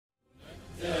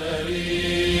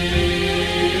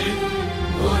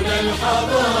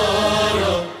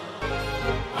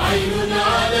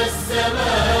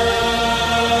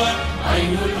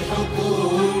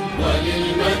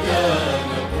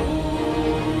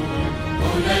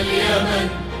اليمن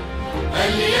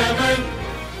اليمن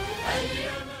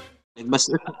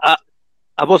بس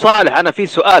ابو صالح، انا في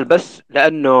سؤال بس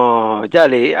لانه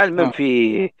جالي علم آه.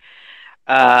 في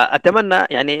اتمنى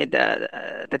يعني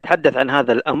تتحدث عن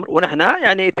هذا الامر، ونحن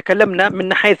يعني تكلمنا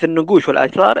من حيث النقوش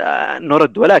والاثار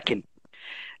نرد، ولكن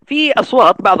في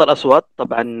اصوات، بعض الاصوات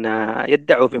طبعا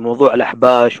يدعوا في موضوع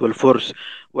الاحباش والفرس،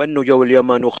 وانه جو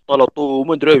اليمن واختلطوا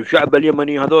ومدري إيش، الشعب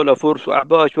اليمني هذول فرس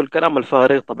واحباش والكلام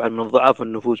الفارغ، طبعا من ضعاف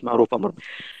النفوس معروف امر.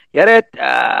 يا ريت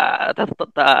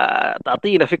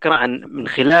تعطينا فكرة عن من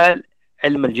خلال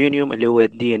علم الجينيوم اللي هو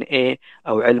الدي ان ايه،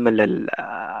 او علم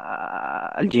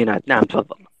الجينات. نعم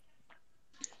تفضل.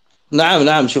 نعم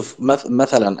نعم، شوف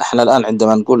مثلا احنا الآن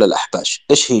عندما نقول الأحباش،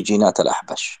 ايش هي جينات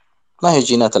الأحباش؟ ما هي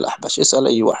جينات الأحباش؟ اسأل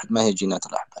أي واحد ما هي جينات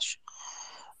الأحباش.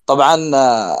 طبعا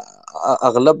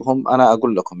أغلبهم، أنا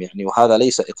أقول لكم يعني، وهذا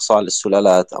ليس إقصاء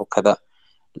للسلالات أو كذا،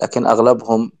 لكن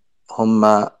أغلبهم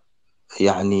هم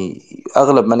يعني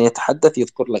أغلب من يتحدث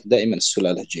يذكر لك دائما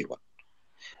السلالة جي 1.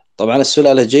 طبعا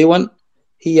السلالة جي 1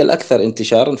 هي الأكثر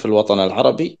انتشارا في الوطن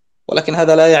العربي، ولكن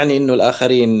هذا لا يعني أنه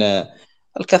الآخرين،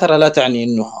 الكثرة لا تعني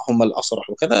أنه هم الأصرح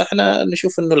وكذا. احنا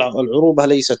نشوف أنه العروبة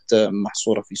ليست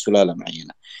محصورة في سلالة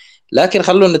معينة، لكن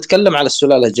خلونا نتكلم على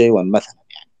السلالة جي 1 مثلا.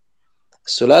 يعني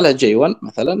السلالة جي 1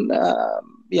 مثلا،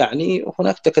 يعني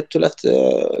هناك تكتلات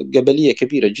قبلية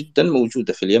كبيرة جدا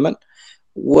موجودة في اليمن،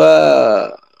 و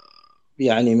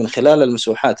يعني من خلال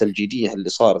المسوحات الجينية اللي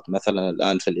صارت مثلا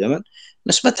الآن في اليمن،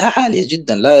 نسبتها عالية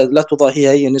جدا، لا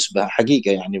تضاهيها أي نسبة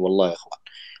حقيقة، يعني والله يا إخوان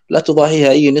لا تضاهيها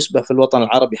أي نسبة في الوطن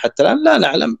العربي حتى الآن. لا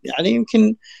نعلم يعني،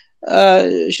 يمكن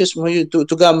شو اسمه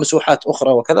تقام مسوحات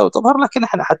أخرى وكذا وتظهر، لكن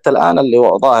احنا حتى الآن اللي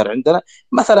هو ظاهر عندنا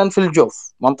مثلا في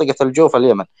الجوف، منطقة الجوف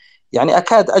اليمن، يعني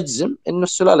أكاد أجزم إنه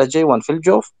السلالة جي 1 في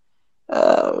الجوف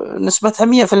نسبتها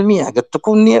 100%، قد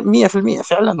تكون 100%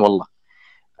 فعلا والله.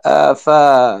 آه، ف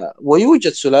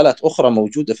ويوجد سلالات أخرى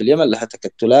موجودة في اليمن لها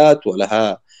تكتلات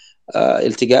ولها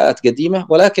التقاءات قديمة،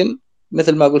 ولكن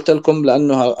مثل ما قلت لكم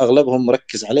لأنه أغلبهم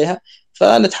مركز عليها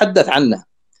فنتحدث عنها،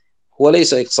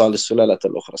 وليس إقصاء للسلالات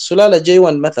الأخرى. السلالة جي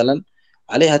 1 مثلا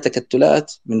عليها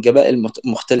تكتلات من قبائل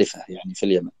مختلفة يعني في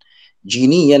اليمن.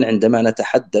 جينيا عندما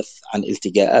نتحدث عن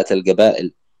التقاءات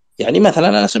القبائل، يعني مثلا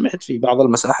أنا سمعت في بعض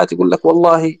المساحات يقول لك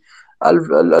والله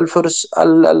الفرس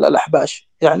الأحباش،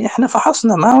 يعني إحنا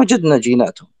فحصنا ما وجدنا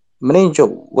جيناتهم. منين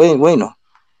جو؟ وينهم؟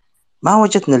 ما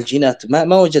وجدنا الجينات،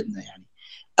 ما وجدنا. يعني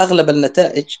أغلب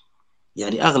النتائج،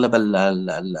 يعني أغلب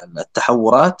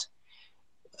التحورات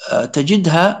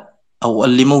تجدها، أو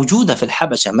اللي موجودة في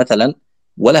الحبشة مثلا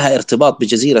ولها ارتباط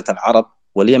بجزيرة العرب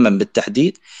واليمن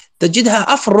بالتحديد،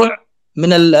 تجدها أفرع من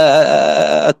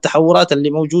التحورات اللي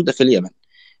موجودة في اليمن،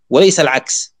 وليس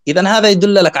العكس. إذن هذا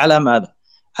يدل لك على ماذا؟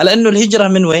 على أنه الهجرة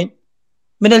من وين؟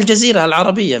 من الجزيرة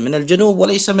العربية، من الجنوب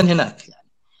وليس من هناك. يعني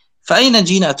فأين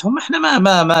جيناتهم؟ احنا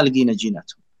ما لقينا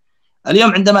جيناتهم.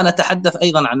 اليوم عندما نتحدث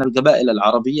أيضا عن القبائل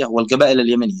العربية والقبائل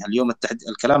اليمنية، اليوم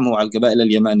الكلام هو على القبائل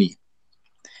اليمانية.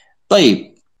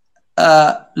 طيب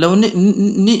لو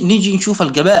نيجي نشوف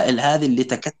القبائل هذه اللي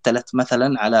تكتلت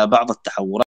مثلا على بعض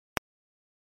التحورات،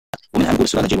 ومنها نقول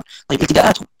سؤال جيد. طيب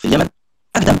التقاءاتهم في اليمن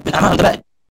أقدم من أعمار القبائل،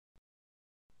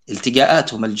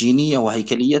 التقاءاتهم الجينية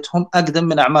وهيكليتهم أقدم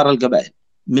من أعمار القبائل،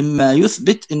 مما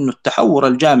يثبت أن التحور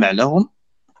الجامع لهم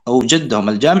أو جدهم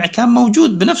الجامع كان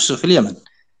موجود بنفسه في اليمن،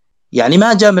 يعني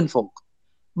ما جاء من فوق.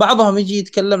 بعضهم يجي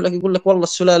يتكلم لك يقول لك والله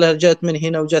السلالة جاءت من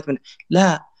هنا وجاءت من،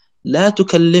 لا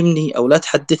تكلمني أو لا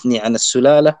تحدثني عن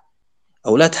السلالة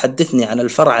أو لا تحدثني عن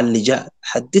الفرع اللي جاء،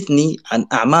 حدثني عن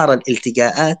أعمار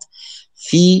الالتقاءات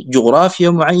في جغرافيا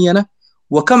معينة،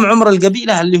 وكم عمر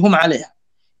القبيلة اللي هم عليها.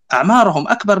 أعمارهم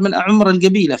أكبر من عمر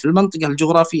القبيلة في المنطقة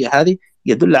الجغرافية هذه،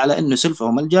 يدل على أن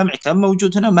سلفهم الجامعي كان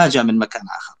موجود هنا، ما جاء من مكان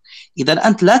آخر. إذا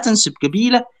أنت لا تنسب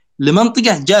قبيلة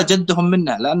لمنطقة جاء جدهم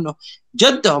منها، لأنه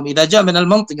جدهم إذا جاء من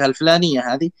المنطقة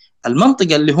الفلانية هذه،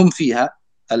 المنطقة اللي هم فيها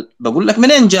بقول لك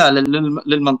منين جاء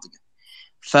للمنطقة.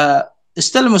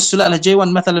 فاستلموا السلالة جي 1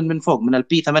 مثلا من فوق، من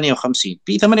البي 58.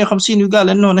 بي 58 يقال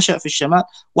أنه نشأ في الشمال،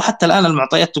 وحتى الآن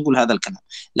المعطيات تقول هذا الكلام.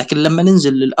 لكن لما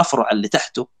ننزل للأفرع اللي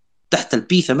تحته، تحت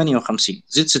البي 58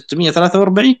 زد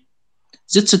 643،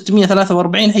 زد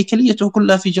 643 هيكليته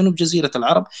كلها في جنوب جزيرة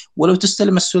العرب. ولو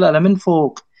تستلم السلالة من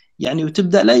فوق يعني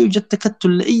وتبدأ، لا يوجد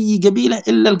تكتل لأي قبيلة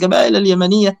إلا القبائل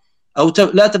اليمنية، أو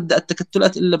لا تبدأ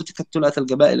التكتلات إلا بتكتلات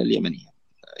القبائل اليمنية،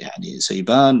 يعني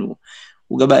سيبان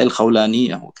وقبائل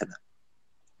خولانية وكذا.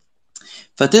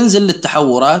 فتنزل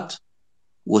للتحورات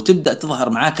وتبدأ تظهر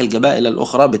معاك القبائل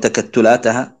الأخرى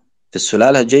بتكتلاتها في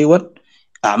السلالة جي 1،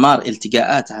 أعمار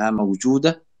التقاءاتها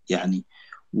موجودة يعني،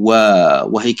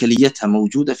 وهيكليتها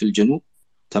موجودة في الجنوب.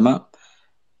 تمام.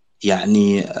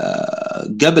 يعني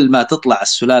قبل ما تطلع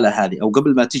السلالة هذه أو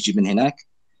قبل ما تجي من هناك،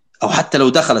 أو حتى لو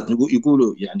دخلت،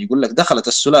 يقولوا يعني يقول لك دخلت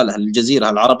السلالة الجزيرة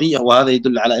العربية، وهذا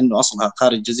يدل على أنه أصلها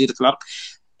خارج جزيرة العرب.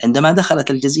 عندما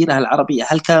دخلت الجزيرة العربية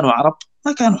هل كانوا عرب؟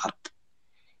 ما كانوا عرب.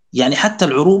 يعني حتى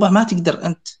العروبة ما تقدر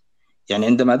أنت، يعني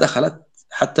عندما دخلت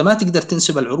حتى ما تقدر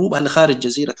تنسب العروبة لخارج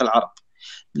جزيرة العرب،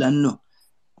 لأنه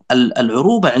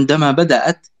العروبة عندما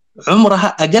بدأت عمرها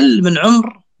أقل من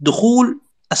عمر دخول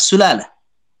السلالة.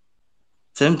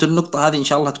 فهمت النقطة هذه؟ إن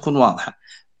شاء الله تكون واضحة.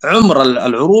 عمر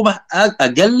العروبة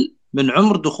أقل من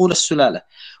عمر دخول السلالة،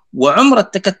 وعمر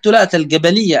التكتلات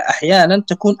القبلية أحيانا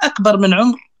تكون أكبر من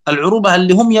عمر العروبة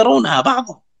اللي هم يرونها.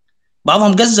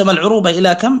 بعضهم قسم العروبة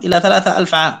إلى كم؟ إلى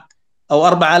 3000 عام أو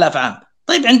 4000 عام.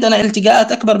 طيب عندنا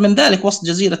التقاءات أكبر من ذلك وسط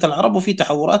جزيرة العرب، وفي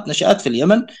تحورات نشأت في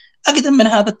اليمن أقدم من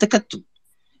هذا التكتل.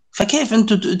 فكيف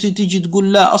أنت تيجي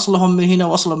تقول لا أصلهم من هنا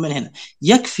وأصلهم من هنا؟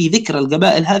 يكفي ذكر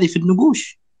القبائل هذه في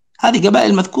النقوش، هذه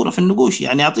قبائل مذكورة في النقوش.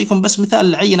 يعني أعطيكم بس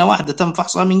مثال لعينة واحدة تم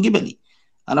فحصها من قبلي.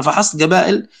 أنا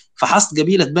فحصت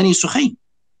قبيلة بني سخين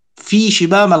في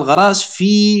شبام الغراس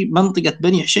في منطقة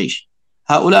بني حشيش.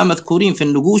 هؤلاء مذكورين في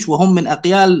النقوش وهم من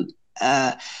أقيال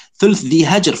ثلث ذي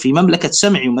هجر في مملكة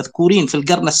سمعي، ومذكورين في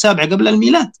القرن السابع قبل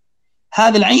الميلاد.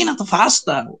 هذه العينة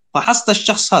فحصت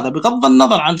الشخص هذا بغض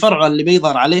النظر عن فرعه اللي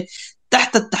بيظهر عليه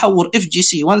تحت التحور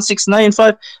FGC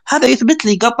 1695. هذا يثبت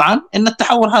لي قطعا أن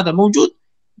التحور هذا موجود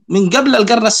من قبل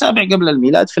القرن السابع قبل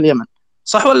الميلاد في اليمن.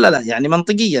 صح ولا لا؟ يعني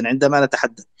منطقيا عندما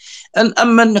نتحدث.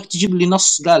 أما أنك تجيب لي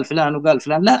نص قال فلان وقال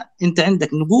فلان، لا، أنت عندك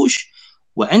نقوش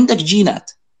وعندك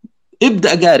جينات،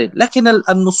 ابدأ قارن. لكن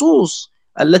النصوص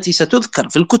التي ستذكر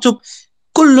في الكتب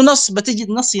كل نص بتجد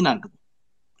نص يناقض.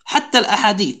 حتى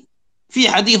الأحاديث، في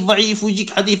حديث ضعيف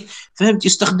ويجيك حديث فهمت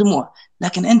يستخدموها.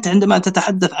 لكن أنت عندما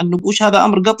تتحدث عن نقوش هذا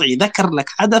أمر قطعي، ذكر لك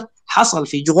حدث حصل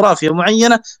في جغرافيا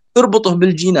معينة اربطه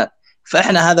بالجينات.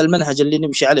 فإحنا هذا المنهج اللي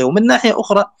نمشي عليه. ومن ناحية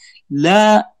أخرى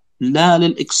لا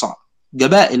للإقصاء.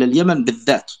 قبائل اليمن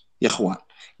بالذات يا إخوان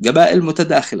قبائل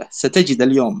متداخلة. ستجد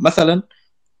اليوم مثلا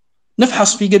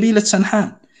نفحص في قبيلة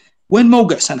سنحان. وين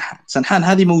موقع سنحان؟ سنحان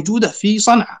هذه موجودة في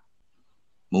صنعاء،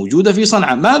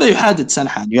 ماذا يحادد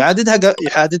سنحان؟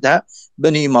 يحاددها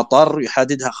بني مطر،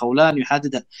 يحاددها خولان،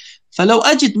 يحاددها. فلو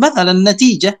أجد مثلا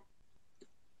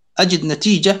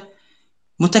نتيجة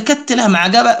متكتلة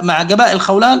مع قبائل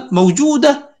خولان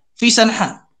موجودة في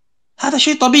سنحان، هذا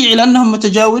شيء طبيعي لأنهم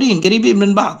متجاورين قريبين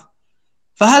من بعض.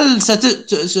 فهل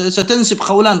ستنسب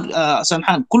خولان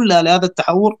سنحان كلها لهذا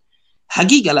التحور؟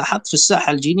 حقيقة لاحظت في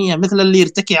الساحة الجينية مثل اللي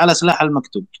يرتكي على سلاح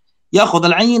المكتوب، يأخذ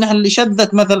العينة اللي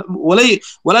شذت مثلا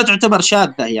ولا تعتبر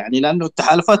شاذة، يعني لأنه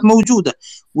التحالفات موجودة،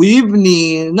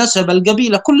 ويبني نسب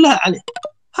القبيلة كلها عليه.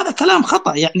 هذا كلام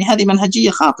خطأ، يعني هذه منهجية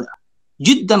خاطئة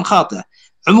جدا خاطئة.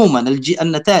 عموما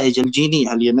النتائج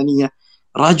الجينية اليمنية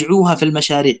راجعوها في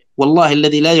المشاريع، والله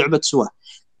الذي لا يعبد سواه.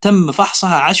 تم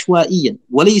فحصها عشوائيا،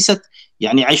 وليست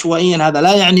يعني عشوائيا هذا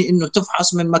لا يعني انه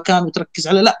تفحص من مكان وتركز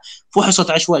عليه، لا،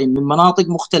 فحصت عشوائيا من مناطق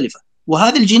مختلفة.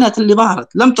 وهذه الجينات اللي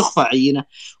ظهرت لم تخفى عينة،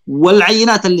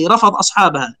 والعينات اللي رفض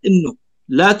أصحابها انه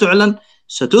لا تعلن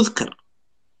ستذكر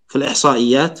في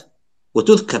الإحصائيات،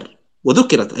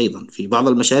 وذكرت أيضا في بعض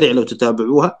المشاريع لو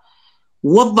تتابعوها،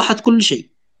 ووضحت كل شيء.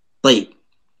 طيب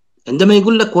عندما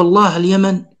يقول لك والله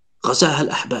اليمن غزاها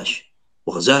الأحباش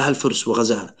وغزاها الفرس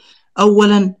وغزاها،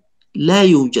 أولا لا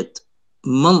يوجد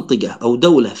منطقة أو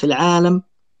دولة في العالم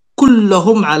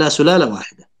كلهم على سلالة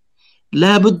واحدة،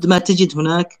 لابد ما تجد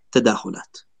هناك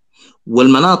تداخلات.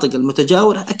 والمناطق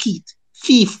المتجاورة أكيد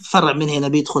في فرع من هنا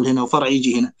بيدخل هنا وفرع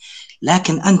يجي هنا،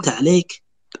 لكن أنت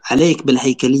عليك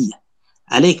بالهيكلية،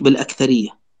 عليك بالأكثرية،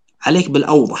 عليك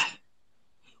بالأوضح.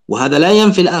 وهذا لا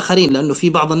ينفي الآخرين، لأنه في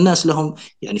بعض الناس لهم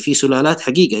يعني في سلالات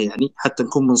حقيقة يعني حتى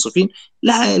نكون منصفين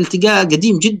لها التقاء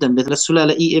قديم جدا، مثل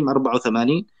السلالة EM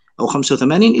 84 أو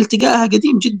 85 التقاءها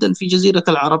قديم جدا في جزيرة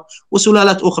العرب،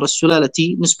 وسلالات أخرى السلالة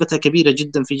T نسبتها كبيرة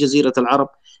جدا في جزيرة العرب.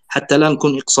 حتى لا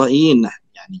نكون إقصائيين نحن،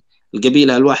 يعني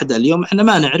القبيلة الواحدة اليوم احنا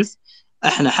ما نعرف،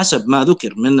 احنا حسب ما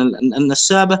ذكر من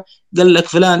النسابة قال لك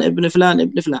فلان ابن فلان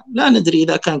ابن فلان، لا ندري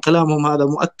إذا كان كلامهم هذا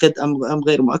مؤكد أم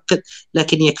غير مؤكد،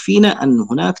 لكن يكفينا أن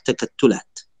هناك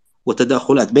تكتلات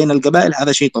وتداخلات بين القبائل،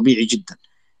 هذا شيء طبيعي جدا.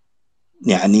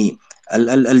 يعني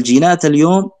الجينات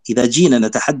اليوم إذا جينا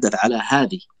نتحدث على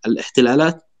هذه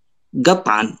الاحتلالات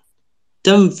قطعا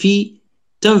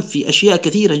تنفي أشياء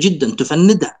كثيرة جدا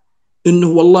تفندها، إنه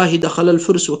والله دخل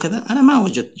الفرس وكذا. أنا ما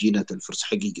وجدت جينات الفرس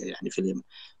حقيقة يعني في اليمن.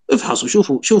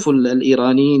 افحصوا شوفوا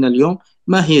الإيرانيين اليوم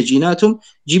ما هي جيناتهم،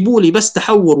 جيبوا لي بس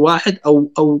تحور واحد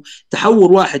أو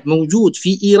تحور واحد موجود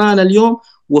في إيران اليوم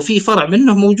وفي فرع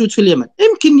منه موجود في اليمن،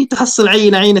 يمكن يتحصل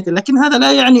عينة، لكن هذا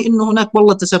لا يعني إنه هناك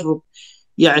والله تسرب.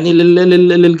 يعني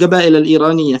للقبائل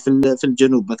الإيرانية في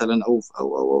الجنوب مثلا،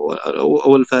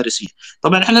 أو الفارسية.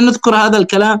 طبعا احنا نذكر هذا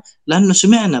الكلام لأنه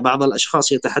سمعنا بعض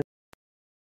الأشخاص يتحدث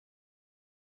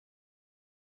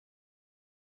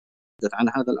عن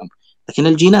هذا الأمر، لكن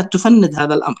الجينات تفند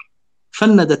هذا الأمر،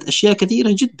 فندت أشياء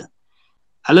كثيرة جدا.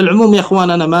 على العموم يا اخوان،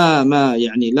 انا ما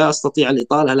يعني لا استطيع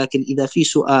الاطاله، لكن اذا في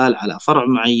سؤال على فرع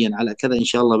معين على كذا ان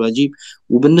شاء الله بجيب.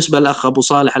 وبالنسبه للاخ ابو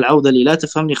صالح العوذلي، لا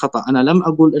تفهمني خطا، انا لم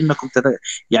اقول انكم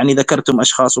يعني ذكرتم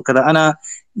اشخاص وكذا. انا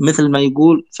مثل ما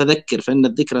يقول فذكر فان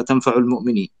الذكرى تنفع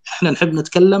المؤمنين. احنا نحب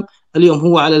نتكلم اليوم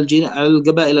هو على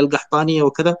القبائل القحطانيه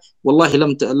وكذا. والله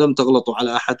لم تغلطوا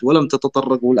على احد ولم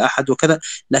تتطرقوا لاحد وكذا،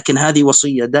 لكن هذه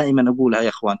وصيه دائما اقولها يا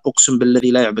اخوان، اقسم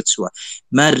بالذي لا يعبد سواه.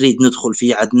 ما نريد ندخل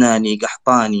في عدناني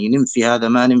قحطاني، ننفي هذا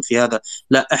ما ننفي هذا،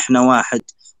 لا، احنا واحد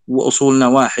واصولنا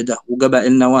واحده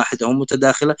وقبائلنا واحده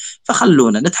ومتداخله.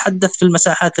 فخلونا نتحدث في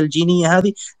المساحات الجينيه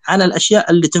هذه عن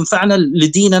الاشياء اللي تنفعنا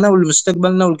لديننا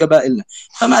ولمستقبلنا ولقبائلنا.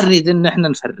 فما نريد ان احنا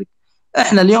نفرق.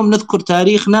 احنا اليوم نذكر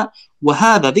تاريخنا،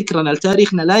 وهذا ذكرنا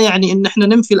لتاريخنا لا يعني ان احنا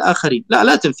ننفي الاخرين. لا،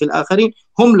 لا تنفي الاخرين،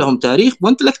 هم لهم تاريخ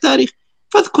وانت لك تاريخ،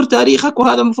 فاذكر تاريخك،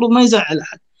 وهذا المفروض ما يزعل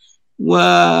احد.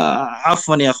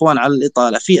 وعفوا يا اخوان على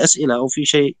الاطاله، في اسئله او في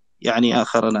شيء يعني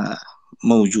اخر انا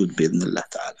موجود باذن الله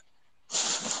تعالى.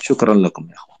 شكرا لكم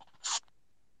يا اخوان.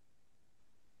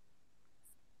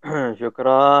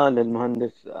 شكرا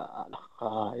للمهندس الأخ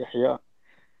يحيى.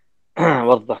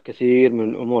 وضح كثير من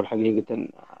الأمور حقيقة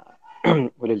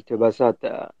والالتباسات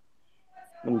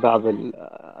من بعض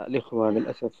الإخوة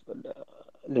للأسف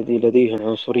الذي لديه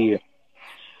العنصرية.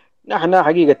 نحن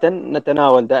حقيقة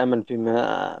نتناول دائما في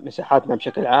مساحاتنا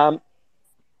بشكل عام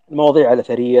المواضيع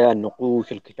الأثرية،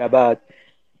 النقوش، الكتابات،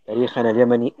 تاريخنا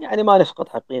اليمني، يعني ما نسقط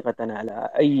حقيقة على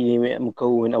أي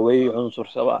مكون أو أي عنصر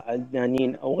سواء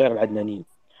عدنانيين أو غير العدنانيين،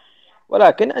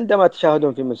 ولكن عندما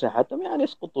تشاهدون في مساحتهم يعني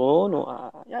يسقطون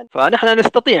يعني فنحن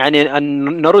نستطيع يعني أن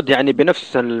نرد يعني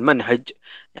بنفس المنهج،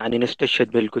 يعني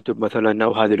نستشهد بالكتب مثلا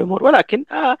أو هذه الأمور، ولكن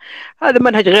هذا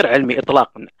منهج غير علمي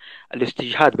إطلاقا.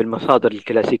 الاستشهاد بالمصادر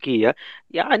الكلاسيكية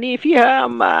يعني فيها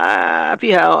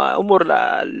أمور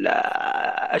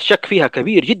الشك فيها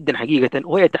كبير جدا حقيقة،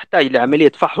 وهي تحتاج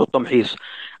لعملية فحص وتمحيص.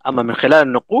 أما من خلال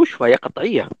النقوش فهي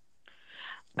قطعية.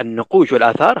 النقوش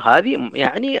والآثار هذه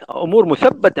يعني أمور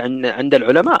مثبتة عند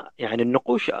العلماء. يعني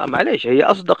النقوش معليش هي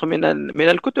أصدق من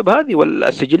الكتب هذه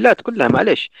والسجلات كلها.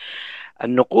 معليش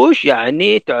النقوش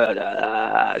يعني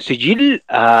سجل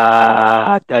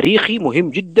تاريخي مهم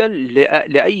جدا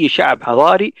لأي شعب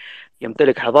حضاري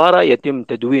يمتلك حضارة يتم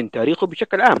تدوين تاريخه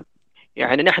بشكل عام.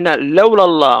 يعني نحن لولا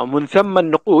الله من ثم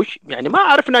النقوش يعني ما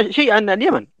عرفنا شيء عن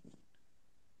اليمن.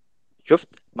 شفت،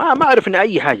 ما عرفنا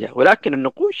أي حاجة، ولكن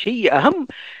النقوش هي أهم.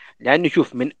 لأنه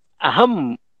شوف، من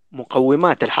أهم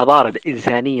مقومات الحضارة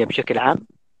الإنسانية بشكل عام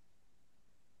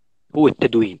هو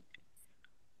التدوين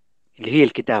اللي هي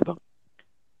الكتابة.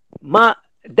 ما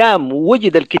دام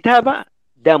وجد الكتابة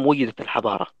دام وجدت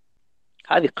الحضارة.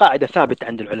 هذه قاعدة ثابتة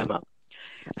عند العلماء.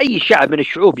 أي شعب من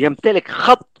الشعوب يمتلك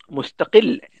خط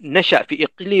مستقل نشأ في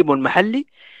إقليم محلي،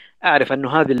 أعرف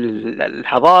أنه هذه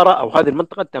الحضارة أو هذه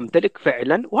المنطقة تمتلك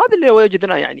فعلا، وهذا اللي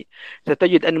وجدناه. يعني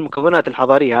ستجد أن المكونات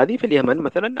الحضارية هذه في اليمن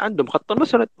مثلا عندهم خط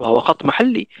المسند وهو خط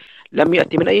محلي لم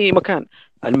يأتي من أي مكان.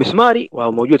 المسماري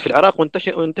وهو موجود في العراق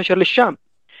وانتشر للشام،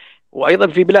 وأيضا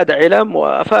في بلاد علم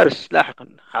وفارس لاحقا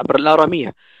عبر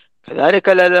الآرامية. كذلك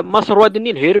مصر وادي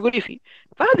النيل هيروغليفي.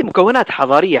 فهذه مكونات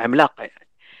حضارية عملاقة،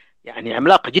 يعني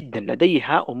عملاقة جدا،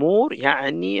 لديها أمور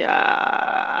يعني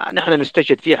نحن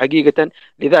نستشهد فيها حقيقة.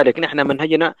 لذلك نحن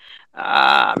منهجنا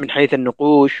من حيث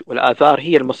النقوش والآثار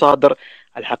هي المصادر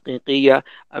الحقيقية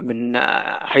من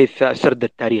حيث السرد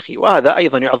التاريخي، وهذا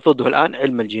أيضا يعضده الآن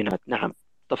علم الجينات. نعم،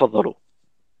 تفضلوا.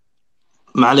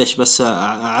 معلش بس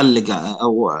أعلق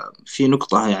أو في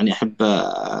نقطة يعني أحب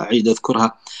أعيد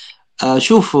أذكرها.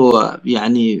 شوفوا،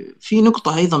 يعني في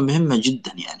نقطة أيضا مهمة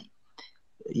جدا. يعني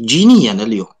جينيا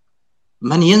اليوم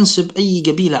من ينسب أي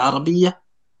قبيلة عربية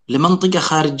لمنطقة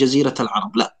خارج جزيرة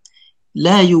العرب،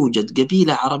 لا يوجد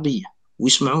قبيلة عربية،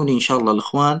 ويسمعوني إن شاء الله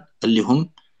الإخوان اللي هم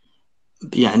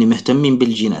يعني مهتمين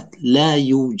بالجينات، لا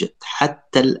يوجد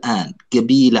حتى الآن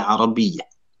قبيلة عربية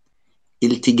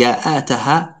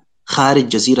التقاءاتها خارج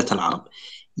جزيرة العرب.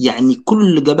 يعني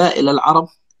كل قبائل العرب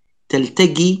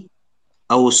تلتقي،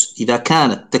 أو إذا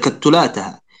كانت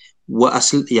تكتلاتها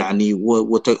وأصل يعني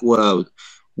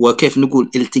وكيف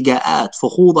نقول التقاءات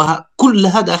فخوضها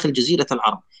كلها داخل جزيرة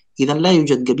العرب. إذا لا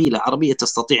يوجد قبيلة عربية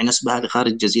تستطيع نسبها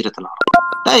لخارج جزيرة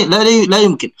العرب. لا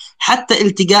يمكن. حتى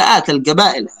التقاءات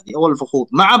القبائل هذه أو الفخوض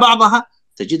مع بعضها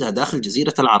تجدها داخل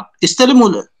جزيرة العرب.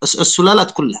 استلموا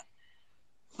السلالات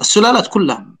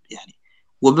كلها يعني.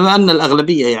 وبما أن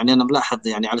الأغلبية يعني أنا ملاحظ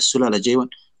يعني على السلالة جي 1،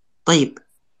 طيب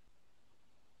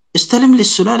استلم لي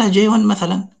السلالة جي 1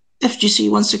 مثلا FGC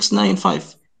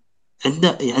 1695.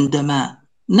 عندما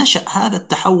نشأ هذا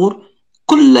التحور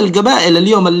كل القبائل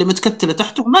اليوم اللي متكتلة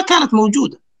تحته ما كانت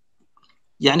موجودة،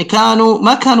 يعني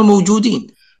ما كانوا موجودين،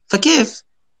 فكيف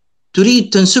تريد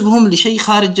تنسبهم لشيء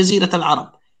خارج جزيرة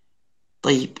العرب؟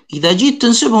 طيب إذا جيت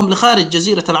تنسبهم لخارج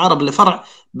جزيرة العرب لفرع،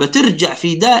 بترجع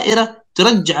في دائرة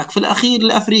ترجعك في الأخير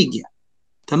لأفريقيا.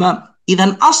 تمام؟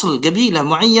 إذا أصل قبيلة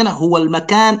معينة هو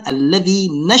المكان الذي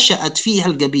نشأت فيها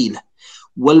القبيلة،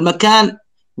 والمكان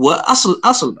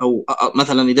وأصل أو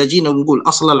مثلا إذا جينا نقول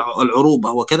أصل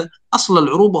العروبة وكذا، أصل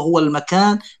العروبة هو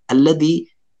المكان الذي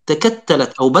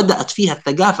تكتلت أو بدأت فيها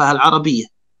الثقافة العربية،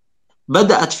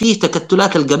 بدأت فيه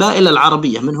تكتلات القبائل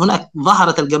العربية، من هناك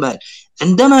ظهرت القبائل.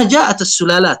 عندما جاءت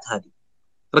السلالات هذه،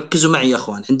 ركزوا معي يا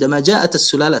أخوان، عندما جاءت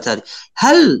السلالات هذه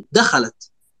هل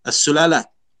دخلت السلالات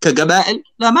كقبائل؟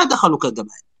 لا، ما دخلوا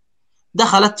كقبائل،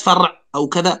 دخلت فرع أو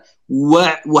كذا.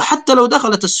 وحتى لو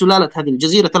دخلت السلالات هذه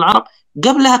جزيرة العرب،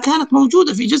 قبلها كانت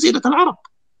موجودة في جزيرة العرب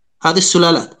هذه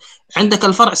السلالات. عندك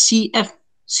الفرع سي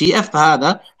اف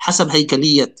هذا حسب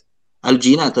هيكلية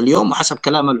الجينات اليوم وحسب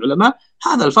كلام العلماء،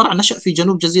 هذا الفرع نشأ في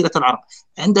جنوب جزيرة العرب.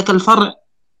 عندك الفرع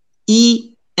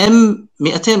EM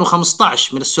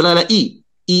 215 من السلالة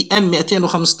EM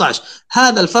 215،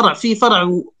 هذا الفرع فيه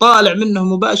فرع طالع منه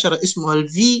مباشرة اسمه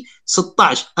الفي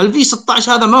 16. الفي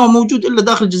 16 هذا ما هو موجود إلا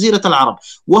داخل جزيرة العرب،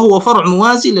 وهو فرع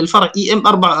موازي للفرع EM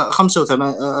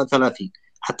 435،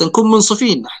 حتى نكون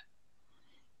منصفين نحن.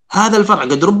 هذا الفرع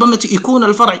قد ربما يكون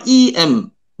الفرع EM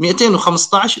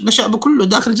 215 نشأ بكله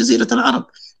داخل جزيرة العرب،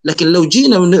 لكن لو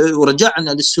جينا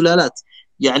ورجعنا للسلالات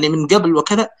يعني من قبل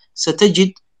وكذا،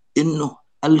 ستجد إنه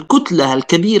الكتلة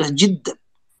الكبيرة جدا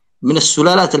من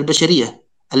السلالات البشرية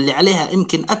اللي عليها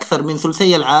يمكن أكثر من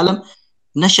ثلثي العالم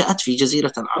نشأت في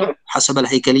جزيرة العرب حسب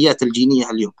الهيكليات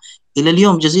الجينية اليوم. إلى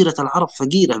اليوم جزيرة العرب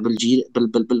فقيرة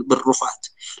بالرفات،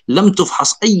 لم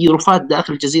تفحص أي رفات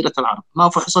داخل جزيرة العرب، ما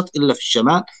فحصت إلا في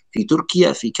الشمال، في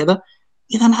تركيا، في كذا.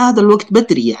 إذا هذا الوقت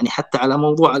بدري يعني حتى على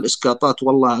موضوع الإسقاطات،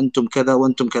 والله أنتم كذا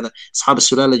وأنتم كذا. أصحاب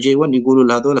السلالة جي 1 يقولوا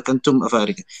لهذولك أنتم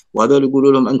أفارقة، وهذول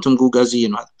يقولوا لهم أنتم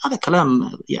قوقازيين، هذا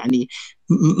كلام يعني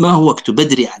ما هو وقته،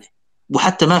 بدري عليه،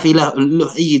 وحتى ما في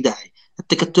له أي داعي.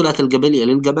 التكتلات القبلية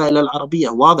للقبائل العربية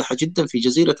واضحة جدا في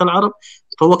جزيرة العرب،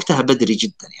 فوقتها بدري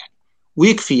جدا يعني.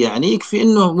 ويكفي يعني يكفي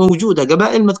إنه موجودة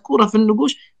قبائل مذكورة في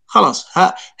النقوش، خلاص.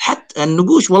 حتى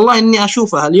النقوش والله إني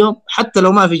أشوفها اليوم حتى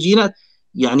لو ما في جينات،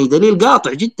 يعني دليل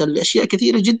قاطع جدا لأشياء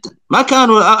كثيرة جدا. ما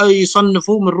كانوا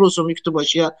يصنفوا من رؤوسهم يكتبوا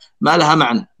أشياء ما لها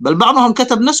معنى، بل بعضهم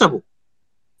كتب نسبه،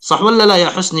 صح ولا لا يا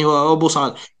حسني وأبو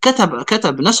صالح؟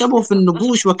 كتب نسبه في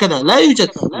النقوش وكذا، لا يوجد،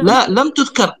 لا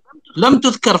لم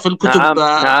تذكر في الكتب. نعم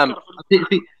نعم.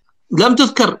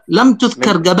 لم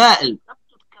تذكر قبائل،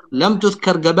 لم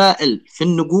تذكر قبائل في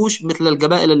النقوش مثل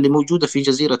القبائل اللي موجودة في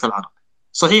جزيرة العرب،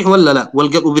 صحيح ولا لا؟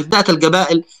 وبالذات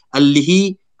القبائل اللي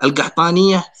هي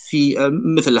القحطانية، في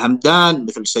مثل همدان،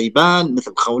 مثل سيبان،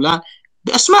 مثل خولان،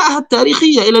 بأسمائها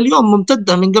التاريخية إلى اليوم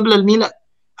ممتدة من قبل الميلاد.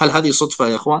 هل هذه صدفة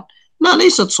يا إخوان؟ لا،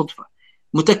 ليست صدفة،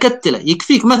 متكتلة.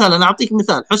 يكفيك مثلا أعطيك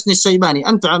مثال، حسني السيباني،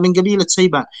 أنت من قبيلة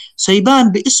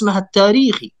سيبان باسمها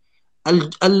التاريخي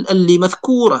اللي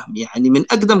مذكورة يعني من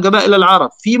أقدم قبائل العرب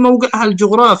في موقعها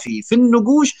الجغرافي في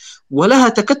النقوش، ولها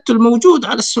تكتل موجود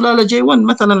على السلالة جي 1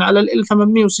 مثلا على ال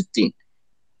 860.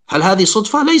 هل هذه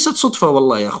صدفة؟ ليست صدفة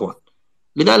والله يا أخوان.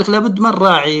 لذلك لابد ما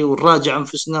نراعي ونراجع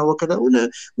أنفسنا وكذا،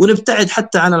 ونبتعد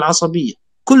حتى عن العصبية.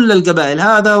 كل القبائل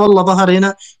هذا والله ظهر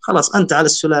هنا، خلاص أنت على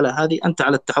السلالة هذه، أنت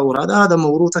على التحور هذا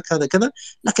موروثك، هذا كذا.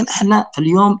 لكن إحنا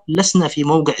اليوم لسنا في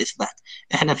موقع إثبات،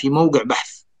 إحنا في موقع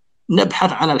بحث،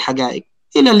 نبحث عن الحقائق.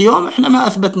 إلى اليوم إحنا ما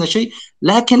أثبتنا شيء،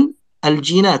 لكن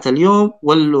الجينات اليوم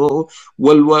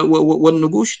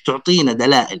والنقوش تعطينا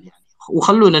دلائل يعني،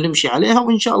 وخلونا نمشي عليها،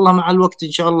 وإن شاء الله مع الوقت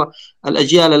إن شاء الله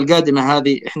الأجيال القادمة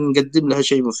هذه إحنا نقدم لها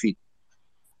شيء مفيد.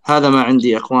 هذا ما عندي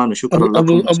يا أخوان، وشكرا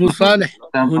لكم. أبو صالح،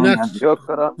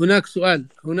 هناك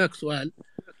سؤال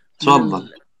تفضل.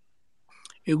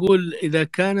 يقول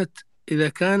إذا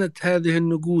كانت هذه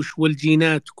النقوش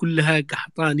والجينات كلها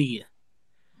قحطانية،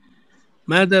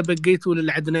 ماذا بقيتوا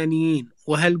للعدنانيين؟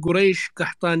 وهل قريش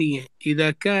قحطانية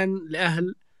إذا كان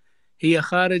الأهل هي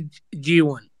خارج جي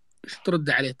 1؟ ايش ترد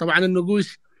عليه؟ طبعا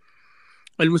النقوش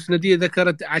المسندية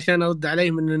ذكرت، عشان أرد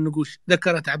عليه من النقوش،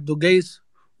 ذكرت عبد قيس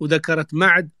وذكرت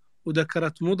معد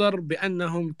وذكرت مضر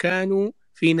بأنهم كانوا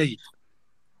في نجد.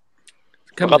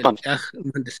 كمل يا أخ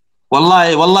المهندس.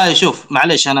 والله شوف،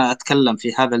 معلش أنا أتكلم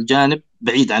في هذا الجانب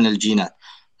بعيد عن الجينات.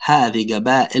 هذه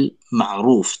قبائل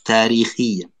معروف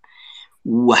تاريخيا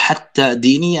وحتى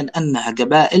دينيا أنها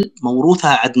قبائل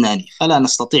موروثها عدناني، فلا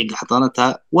نستطيع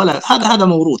قحطنتها، ولا هذا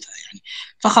موروثها يعني.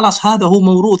 فخلاص هذا هو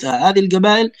موروثها هذه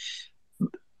القبائل.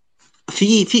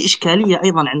 في إشكالية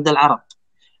أيضا عند العرب.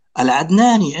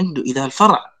 العدناني عنده إذا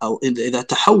الفرع أو إذا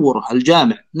تحور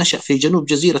الجامع نشأ في جنوب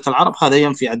جزيرة العرب هذا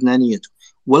ينفي عدنانيته،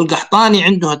 والقحطاني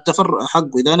عنده التفرع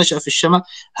حقه إذا نشأ في الشمال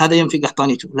هذا ينفي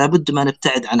قحطانيته. لابد ما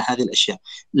نبتعد عن هذه الأشياء.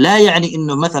 لا يعني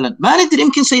إنه مثلا ما ندري،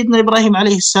 يمكن سيدنا إبراهيم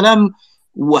عليه السلام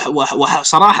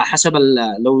وصراحة حسب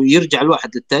لو يرجع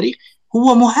الواحد للتاريخ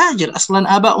هو مهاجر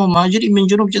أصلا، آباؤه مهاجرين من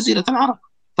جنوب جزيرة العرب.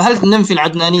 فهل ننفي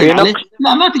العدنانيين عليه؟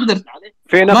 لا، ما تقدر.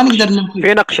 ما نقدر ننفي.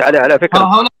 في نقش على فكرة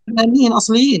هؤلاء عدنانيين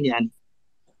أصليين يعني.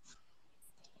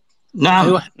 نعم.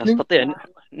 أيوة. نستطيع.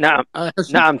 نعم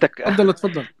نعم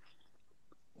تفضل.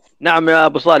 نعم يا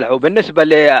أبو صالح. وبالنسبة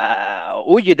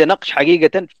وجد نقش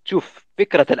حقيقة. تشوف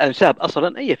فكرة الأنساب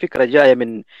أصلا هي فكرة جاية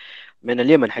من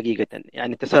اليمن حقيقة،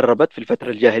 يعني تسربت في الفترة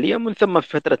الجاهلية ومن ثم في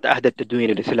فترة عهد التدوين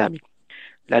الإسلامي،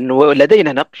 لأنه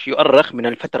لدينا نقش يؤرخ من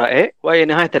الفترة A وهي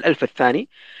نهاية الألف الثاني.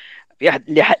 في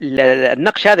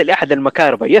النقش هذا لأحد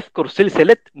المكاربة يذكر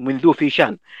سلسلة من ذو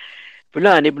فيشان،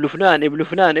 فلان ابن فلان ابن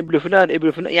فلان ابن فلان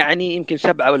ابن فلان، يعني يمكن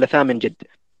 7 ولا 8 جد.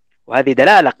 وهذه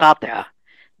دلالة قاطعة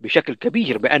بشكل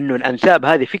كبير بأنه الأنساب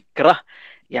هذه فكرة،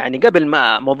 يعني قبل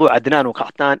ما موضوع عدنان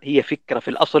وقحطان هي فكرة في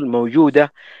الأصل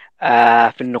موجودة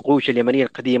في النقوش اليمنية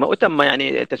القديمة، وتم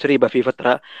يعني تسريبها في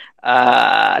فترة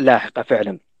لاحقة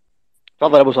فعلا.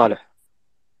 تفضل أبو صالح.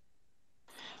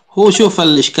 هو شوف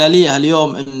الإشكالية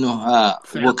اليوم إنه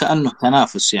وكأنه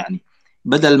تنافس يعني.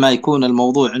 بدل ما يكون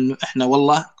الموضوع إنه إحنا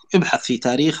والله ابحث في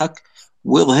تاريخك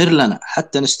واظهر لنا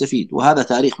حتى نستفيد، وهذا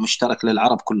تاريخ مشترك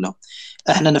للعرب كلهم.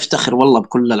 إحنا نفتخر والله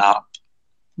بكل العرب،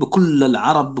 بكل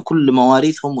العرب، بكل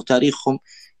مواريثهم وتاريخهم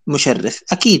مشرف.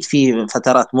 أكيد في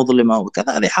فترات مظلمة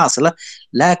وكذا هذه حاصلة،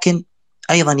 لكن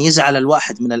أيضا يزعل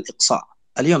الواحد من الإقصاء.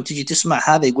 اليوم تيجي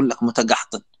تسمع هذا يقول لك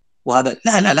متقحطن، وهذا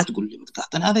لا تقول لي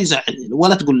متقحطن، هذا يزعلني،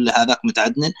 ولا تقول له هذاك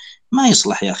متعدن، ما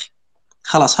يصلح يا أخي.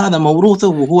 خلاص هذا موروثه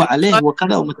وهو عليه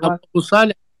وكذا ومتعدن.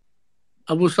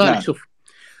 أبو صالح نعم. شوف،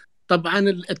 طبعا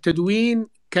التدوين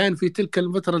كان في تلك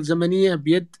الفترة الزمنية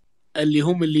بيد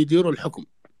اللي يديروا الحكم.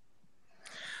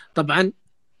 طبعا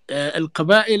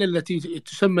القبائل التي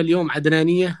تسمى اليوم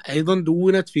عدنانية أيضا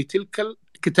دونت في تلك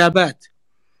الكتابات،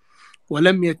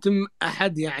 ولم يتم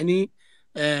أحد يعني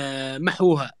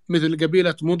محوها، مثل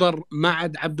قبيلة مضر،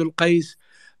 معد، عبد القيس،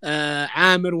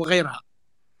 عامر وغيرها،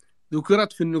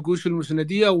 ذكرت في النقوش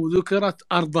المسندية وذكرت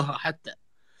أرضها حتى،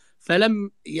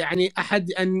 فلم يعني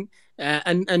أحد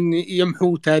أن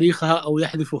يمحو تاريخها أو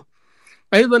يحذفه.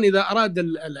 أيضا إذا أراد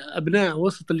الأبناء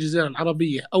وسط الجزيرة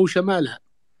العربية أو شمالها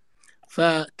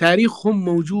فتاريخهم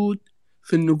موجود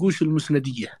في النقوش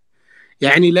المسندية،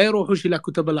 يعني لا يروحوش إلى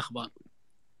كتب الأخبار.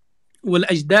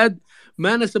 والأجداد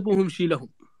ما نسبوهم شيء لهم،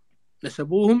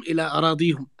 نسبوهم إلى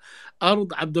أراضيهم،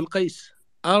 أرض عبد القيس،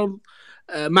 أرض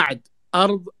معد،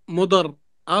 أرض مضر،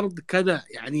 أرض كذا،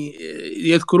 يعني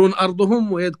يذكرون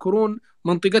أرضهم ويذكرون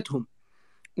منطقتهم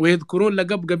ويذكرون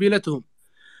لقب قبيلتهم.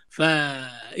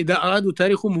 فإذا أرادوا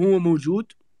تاريخهم هو موجود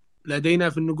لدينا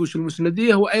في النقوش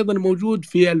المسندية، وأيضا موجود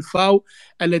في الفاو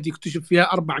التي اكتشف فيها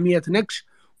 400 نقش،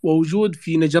 ووجود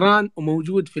في نجران،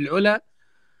 وموجود في العلا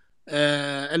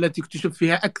التي اكتشف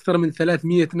فيها أكثر من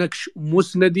 300 نقش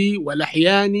مسندي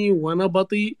ولحياني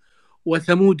ونبطي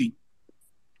وثمودي،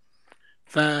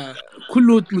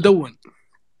 فكله مدون.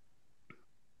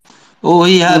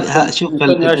 وهي هذا شوف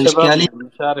الإشكالية.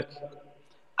 نشارك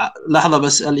لحظة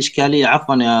بس، الإشكالية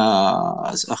عفوا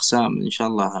يا أخ سام إن شاء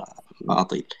الله ما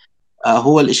أطيل.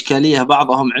 هو الإشكالية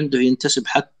بعضهم عنده ينتسب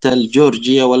حتى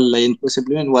لجورجيا ولا ينتسب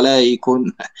لمن ولا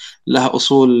يكون له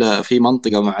أصول في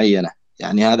منطقة معينة،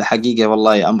 يعني هذا حقيقة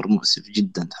والله أمر مؤسف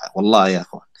جدا والله يا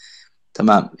أخوان.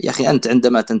 تمام يا أخي، أنت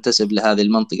عندما تنتسب لهذه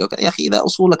المنطقة يا أخي إذا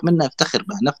أصولك منا افتخر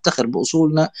بها، نفتخر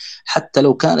بأصولنا حتى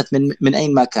لو كانت من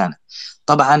أين ما كانت.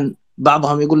 طبعا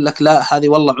بعضهم يقول لك لا هذه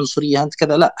والله عنصرية أنت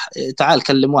كذا، لا تعال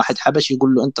كلم واحد حبشي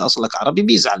يقول له أنت أصلك عربي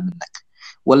بيزعل منك،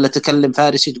 ولا تكلم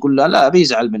فارسي تقول له لا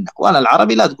بيزعل منك، وأنا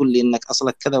العربي لا تقول لي إنك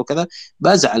أصلك كذا وكذا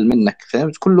بزعل منك.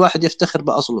 فهمت؟ كل واحد يفتخر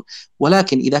بأصله،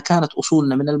 ولكن إذا كانت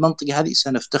أصولنا من المنطقة هذه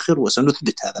سنفتخر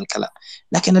وسنثبت هذا الكلام.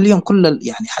 لكن اليوم كل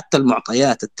يعني حتى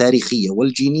المعطيات التاريخية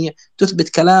والجينية تثبت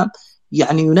كلام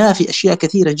يعني ينافي أشياء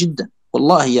كثيرة جدا.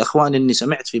 والله يا أخوان إني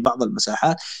سمعت في بعض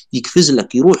المساحات يقفز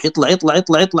لك يروح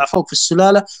يطلع فوق في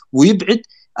السلالة ويبعد،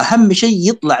 أهم شيء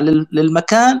يطلع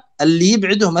للمكان اللي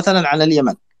يبعده مثلا عن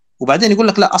اليمن، وبعدين يقول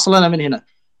لك لا أصلا أنا من هنا.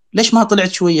 ليش ما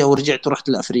طلعت شوية ورجعت ورحت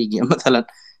لأفريقيا مثلا؟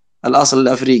 الأصل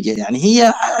لأفريقيا يعني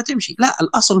هي هتمشي. لا،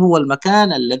 الأصل هو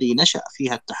المكان الذي نشأ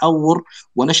فيها التحور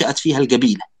ونشأت فيها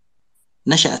القبيلة،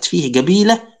 نشأت فيه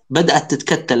قبيلة بدأت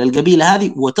تتكتل القبيلة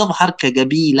هذه وتظهر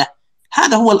كقبيلة.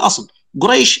 هذا هو الأصل.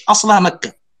 قريش أصلها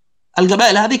مكة،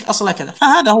 القبائل هذيك أصلها كذا.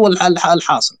 فهذا هو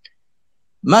الحاصل.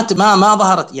 ما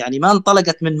ظهرت، يعني ما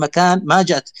انطلقت من مكان، ما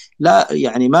جاءت، لا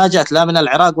يعني ما جاءت لا من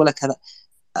العراق ولا كذا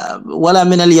ولا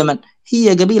من اليمن. هي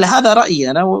قبيلة، هذا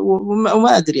رأيي أنا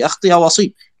وما أدري أخطئ أو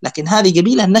أصيب، لكن هذه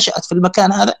قبيلة نشأت في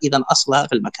المكان هذا، إذا أصلها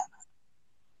في المكان.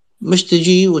 مش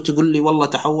تجي وتقول لي والله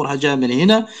تحورها جاء من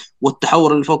هنا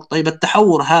والتحور اللي فوق. طيب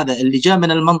التحور هذا اللي جاء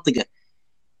من المنطقة،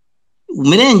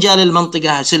 ومنين جاء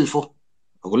للمنطقة سلفه؟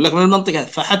 أقول لك من المنطقة.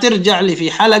 فحترجع لي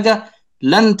في حلقة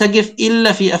لن تقف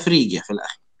إلا في أفريقيا في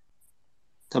الأخير.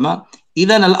 تمام.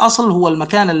 إذا الأصل هو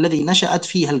المكان الذي نشأت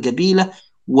فيه القبيلة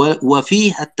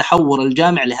وفيه التحور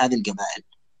الجامع لهذه القبائل،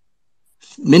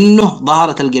 منه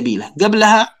ظهرت القبيلة.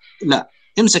 قبلها لا،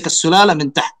 امسك السلالة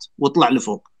من تحت واطلع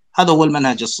لفوق. هذا هو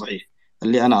المنهج الصحيح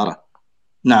اللي أنا أراه.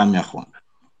 نعم يا أخوان.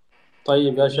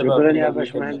 طيب يا شباب، شكرا يا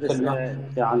باشمهندس.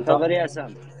 تفضل يا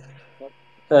سام.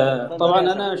 طبعا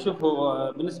انا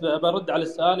شوفوا بالنسبه برد على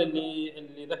السؤال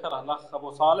اللي ذكره الاخ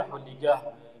ابو صالح واللي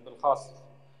جاء بالخاص،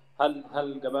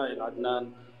 هل قبائل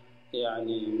عدنان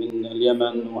يعني من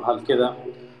اليمن وهل كذا؟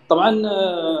 طبعا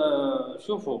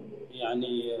شوفوا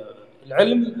يعني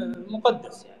العلم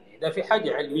مقدس، يعني اذا في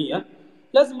حاجه علميه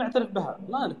لازم نعترف بها،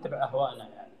 ما نتبع اهوائنا.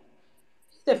 يعني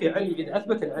اذا في علم، اذا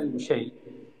اثبت العلم شيء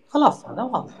خلاص هذا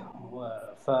واضح.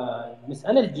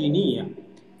 فالمساله الجينيه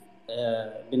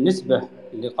بالنسبة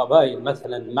لقبائل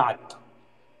مثلا معد،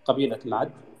 قبيلة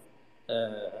معد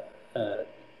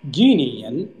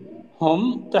جينيا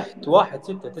هم تحت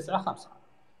 1695.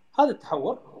 هذا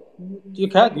التحور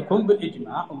يكاد يكون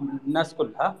بالإجماع، والناس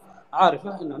كلها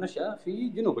عارفة أنه نشأ في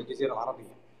جنوب الجزيرة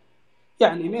العربية،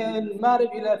 يعني من مارب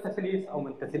إلى تثليث، أو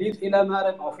من تثليث إلى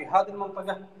مارب، أو في هذه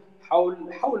المنطقة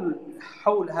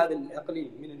حول هذا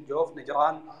الإقليم، من الجوف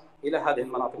نجران إلى هذه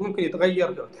المناطق. ممكن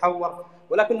يتغير ويتحور،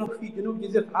 ولكنه في جنوب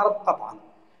جزيرة العرب قطعا.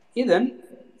 إذن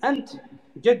أنت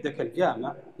جدك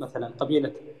الجامع مثلا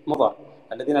قبيلة مضر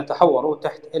الذين تحوروا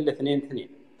تحت L22،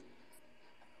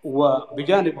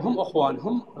 وبجانبهم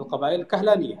أخوانهم القبائل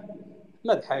الكهلانية،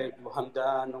 مدحج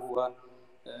وهمدان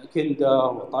وكندة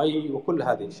وطي وكل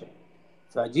هذه الشيء.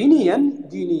 فجينيا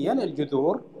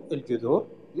الجذور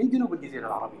من جنوب الجزيرة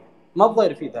العربية، ما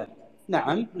الضير في ذلك؟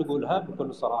 نعم نقولها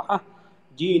بكل صراحة،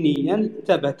 جينيا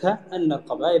ثبت أن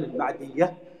القبائل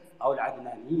المعدية أو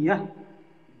العدنانية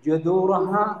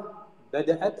جذورها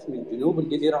بدأت من جنوب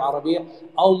الجزيرة العربية،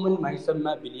 أو من ما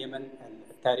يسمى باليمن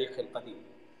التاريخي القديم.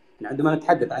 عندما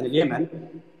نتحدث عن اليمن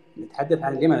نتحدث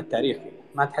عن اليمن التاريخي،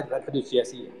 ما نتحدث عن الحدود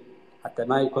السياسية، حتى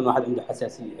ما يكون واحد عنده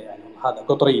حساسية يعني هذا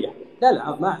قطرية.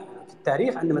 لا ما في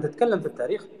التاريخ، عندما تتكلم في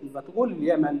التاريخ لما تقول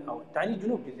اليمن أو تعني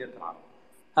جنوب جزيرة العرب،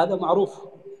 هذا معروف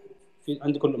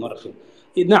عند كل مؤرخين.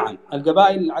 نعم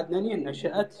القبائل العدنانية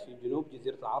نشأت في جنوب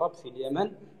جزيرة العرب في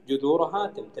اليمن، جذورها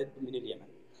تمتد من اليمن،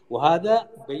 وهذا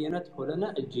بينته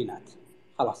لنا الجينات.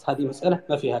 خلاص هذه مسألة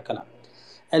ما فيها كلام.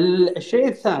 الشيء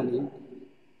الثاني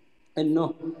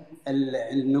أنه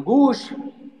النقوش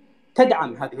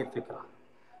تدعم هذه الفكرة،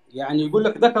 يعني يقول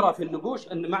لك ذكر في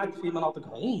النقوش أن معد في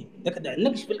مناطقها.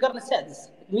 النقش في القرن السادس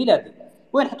الميلادي،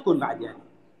 وين حتكون معد؟ يعني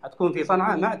حتكون في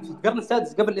صنعاء معد في القرن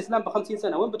السادس قبل الإسلام ب50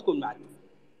 سنة، وين بتكون معد؟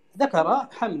 ذكر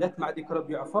حملة معد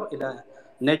كرب يعفر إلى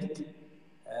نجد،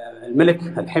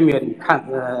 الملك الحميري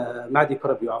معد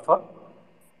كرب يعفر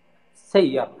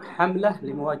سير حملة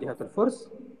لمواجهة الفرس،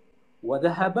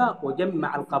 وذهب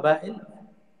وجمع القبائل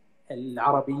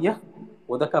العربية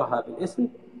وذكرها بالاسم: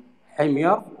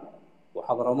 حمير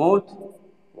وحضرموت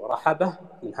ورحبة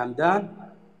من همدان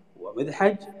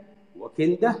ومدحج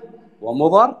وكندة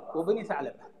ومضر وبني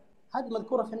ثعلبة. هذه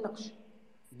مذكورة في النقش.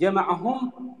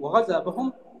 جمعهم وغزا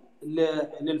بهم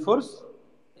للفرس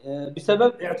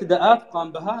بسبب اعتداءات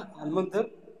قام بها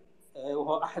المنذر،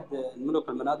 وهو أحد الملوك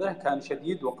المناذرة، كان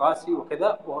شديد وقاسي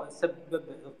وكذا، وسبب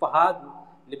اضطهاد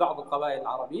لبعض القبائل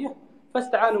العربية،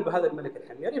 فاستعانوا بهذا الملك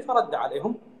الحميري فرد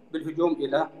عليهم بالهجوم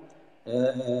إلى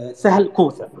سهل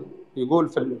كوثة. يقول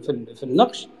في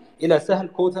النقش إلى سهل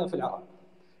كوثة في العراق.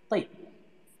 طيب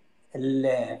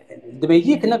لما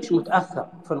يجيك نقش متأخر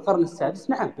في القرن السادس،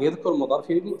 نعم بيذكر مضر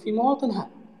في مواطنها،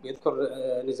 بيذكر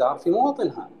نزار في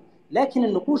مواطنها، لكن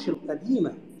النقوش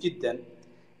القديمة جدا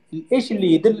إيش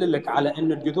اللي يدللك على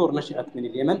أن الجذور نشأت من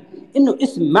اليمن؟ إنه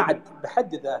اسم معد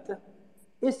بحد ذاته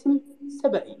اسم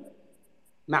سبئي،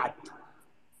 معد.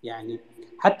 يعني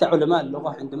حتى علماء اللغة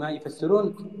عندما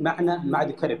يفسرون معنى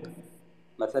معد كرب،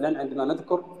 مثلا عندما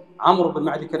نذكر عمرو بن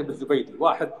معد كرب الزبيدي،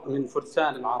 واحد من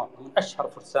فرسان العرب، من أشهر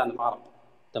فرسان العرب،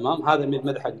 تمام، هذا من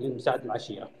مدحج من مساعد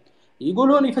العشيرة،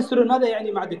 يقولون يفسرون ماذا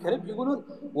يعني معد كرب، يقولون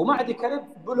ومعد كرب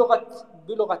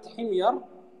بلغة حمير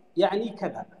يعني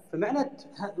كذا، فمعنى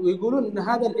ويقولون ان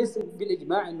هذا الاسم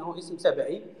بالاجماع انه اسم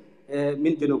سبعي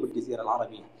من جنوب الجزيره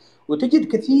العربيه. وتجد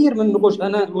كثير من النقوش،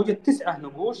 انا وجدت 9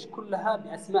 نقوش كلها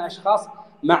باسماء اشخاص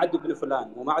معد بن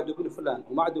فلان ومعد بن فلان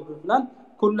ومعد بن فلان،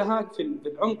 كلها في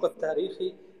العمق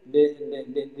التاريخي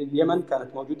لليمن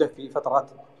كانت موجوده في فترات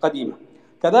قديمه.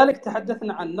 كذلك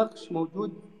تحدثنا عن نقش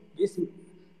موجود باسم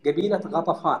قبيله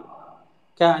غطفان،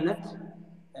 كانت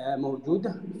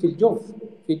موجوده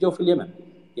في جوف اليمن،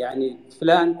 يعني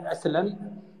فلان اسلم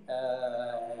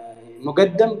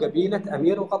مقدم قبيله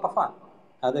امير غطفان،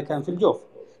 هذا كان في الجوف.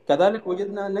 كذلك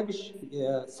وجدنا نقش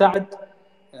سعد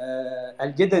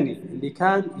الجدني اللي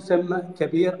كان يسمى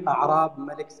كبير اعراب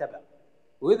ملك سبأ،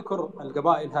 ويذكر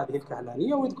القبائل هذه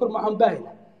الكهلانيه ويذكر معهم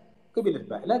باهله، قبيله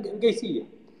باهله قيسيه.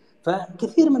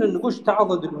 فكثير من النقوش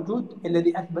تعضد الوجود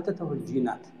الذي اثبتته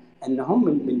الجينات انهم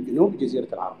من جنوب جزيره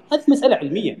العرب. هذه مساله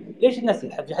علميه، ليش الناس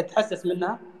تتحسس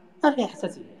منها؟ ما فيها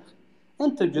حساسيه يا اخي،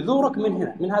 انت جذورك من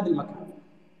هنا، من هذا المكان،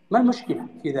 ما المشكله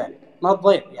في ذلك؟ ما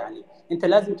تضيع يعني انت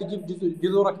لازم تجيب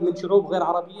جذورك من شعوب غير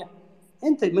عربيه؟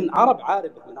 انت من عرب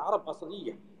عاربه، من عرب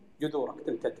اصليه جذورك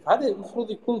تمتد. هذا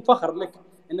المفروض يكون فخر لك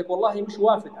انك والله مش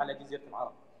وافد على جزيره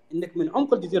العرب، انك من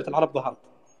عمق جزيره العرب ظهرت،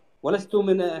 ولست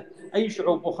من اي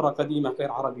شعوب اخرى قديمه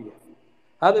غير عربيه.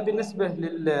 هذا بالنسبه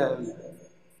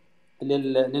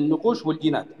للنقوش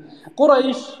والجينات.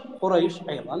 قريش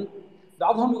ايضا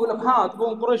بعضهم يقول لك ها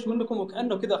تبون قريش منكم،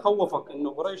 وكانه كذا خوفك انه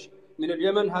قريش من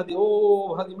اليمن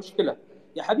هذه مشكله.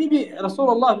 يا حبيبي رسول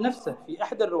الله نفسه في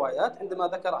احدى الروايات عندما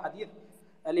ذكر حديث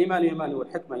الايمان يماني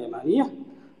والحكمه يمانيه،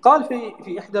 قال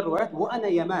في احدى الروايات وانا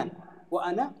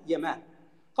يمان.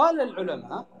 قال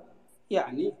العلماء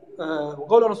يعني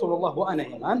وقول رسول الله وانا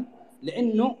يمان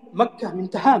لانه مكه من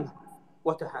تهامه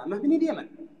وتهامه من اليمن،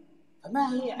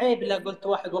 فما هي عيب لا قلت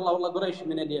واحد والله قريش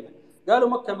من اليمن. قالوا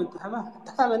مكه من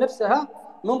تهامه نفسها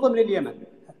من ضمن اليمن.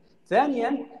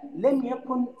 ثانيا لم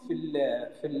يكن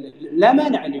لا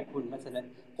مانع ان يكون مثلا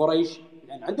قريش،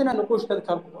 يعني عندنا نقوش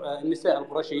تذكر النساء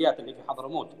القريشيات اللي في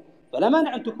حضرموت، فلا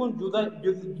مانع ان تكون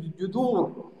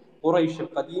جذور قريش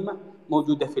القديمه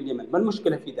موجوده في اليمن، ما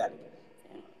المشكله في ذلك؟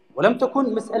 ولم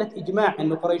تكن مساله اجماع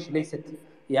ان قريش ليست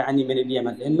يعني من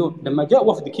اليمن، لانه لما جاء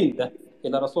وفد كنده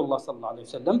الى رسول الله صلى الله عليه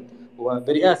وسلم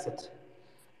وبرئاسه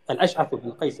الاشعث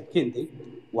بن قيس الكندي،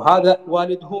 وهذا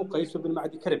والده قيس بن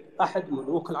معدي كرب احد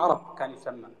ملوك العرب كان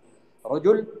يسمى،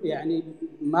 رجل يعني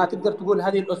ما تقدر تقول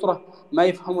هذه الاسره ما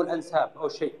يفهموا الانساب او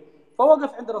شيء.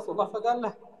 فوقف عند رسول الله فقال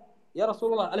له يا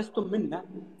رسول الله ألستم منا؟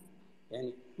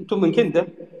 يعني انتم من كنده؟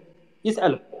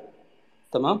 يساله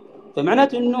تمام.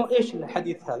 فمعناته انه ايش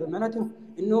الحديث هذا؟ معناته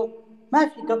انه ما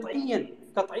في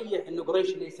قطعيه انه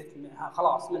قريش ليست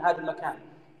خلاص من هذا المكان.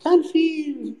 كان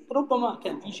في ربما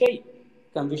كان في شيء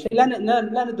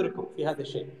لا ندركه في هذا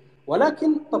الشيء،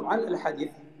 ولكن طبعا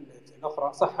الاحاديث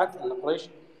الاخرى صحت ان قريش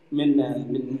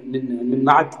من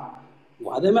معد،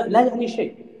 وهذا لا يعني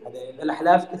شيء. هذا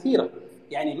الاحلاف كثيره،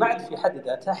 يعني معد في حد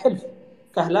ذاتها حلف،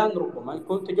 كهلان ربما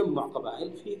يكون تجمع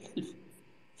قبائل في حلف.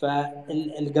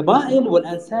 فالقبائل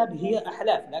والانساب هي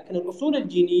احلاف، لكن الاصول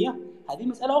الجينيه هذه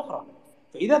مساله اخرى.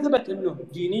 فاذا ثبت انه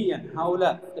جينيا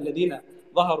هؤلاء الذين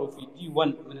ظهروا في دي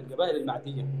 1 من القبائل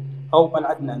المعديه او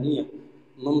العدنانيه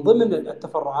من ضمن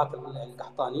التفرعات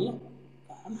القحطانيه،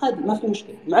 هذه ما في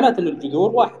مشكله، معناته ان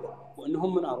الجذور واحده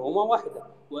وانهم من ارومه واحده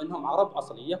وانهم عرب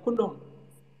اصليه كلهم.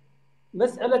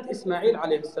 مساله اسماعيل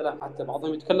عليه السلام، حتى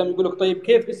بعضهم يتكلم يقول لك طيب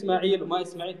كيف اسماعيل وما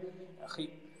اسماعيل؟ يا اخي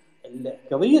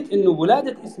قضيه انه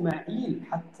ولاده اسماعيل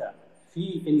حتى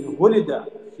في انه ولد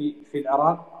في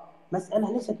العراق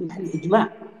مساله ليست محل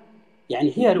اجماع،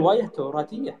 يعني هي روايه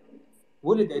توراتيه،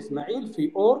 ولد اسماعيل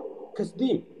في اور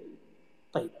كسديم.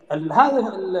 طيب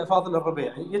هذا الفاضل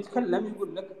الربيعي يتكلم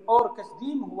يقول لك اور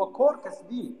كسديم هو كور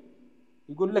كسديم،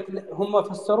 يقول لك هم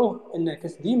فسروه ان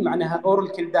كسديم معناها اور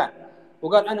الكلدان،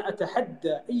 وقال انا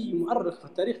اتحدى اي مؤرخ في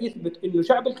التاريخ يثبت انه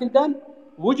شعب الكلدان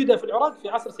وجد في العراق في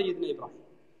عصر سيدنا ابراهيم.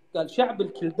 قال شعب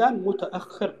الكلدان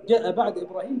متاخر جاء بعد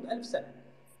ابراهيم ب1000 سنه.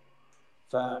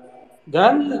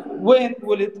 فقال وين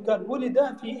ولد؟ قال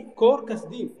ولد في كور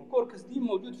كسديم، وكور كسديم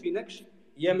موجود في نقش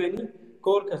يمني،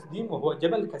 كور كسديم وهو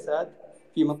جبل كساد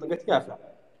في منطقة يافع،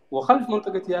 وخلف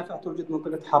منطقة يافع توجد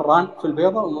منطقة حران في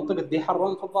البيضة ومنطقة ذي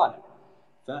حران في الضالع.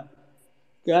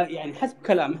 يعني حسب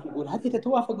كلامه يقول هذه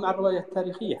تتوافق مع الرواية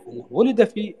التاريخية أنه ولد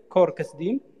في كور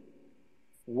كسديم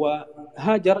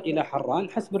وهاجر إلى حران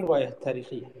حسب الرواية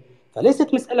التاريخية.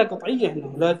 فليست مسألة قطعية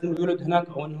أنه لازم يولد هناك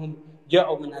أو أنهم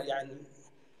جاءوا منها. يعني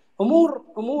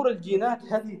أمور الجينات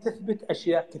هذه تثبت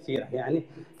أشياء كثيرة، يعني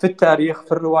في التاريخ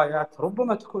في الروايات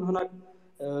ربما تكون هناك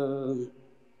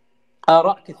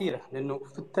آراء كثيرة، لأنه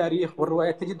في التاريخ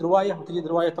والروايات تجد رواية وتجد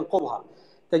رواية تنقضها،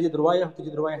 تجد رواية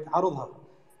وتجد رواية تعارضها.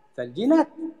 فالجينات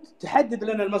تحدد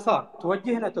لنا المسار،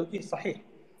 توجهنا توجيه صحيح،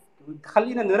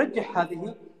 تخلينا نرجح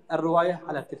هذه الرواية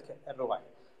على تلك الرواية.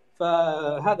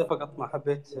 فهذا فقط ما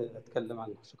حبيت أتكلم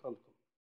عنه. شكرا لكم.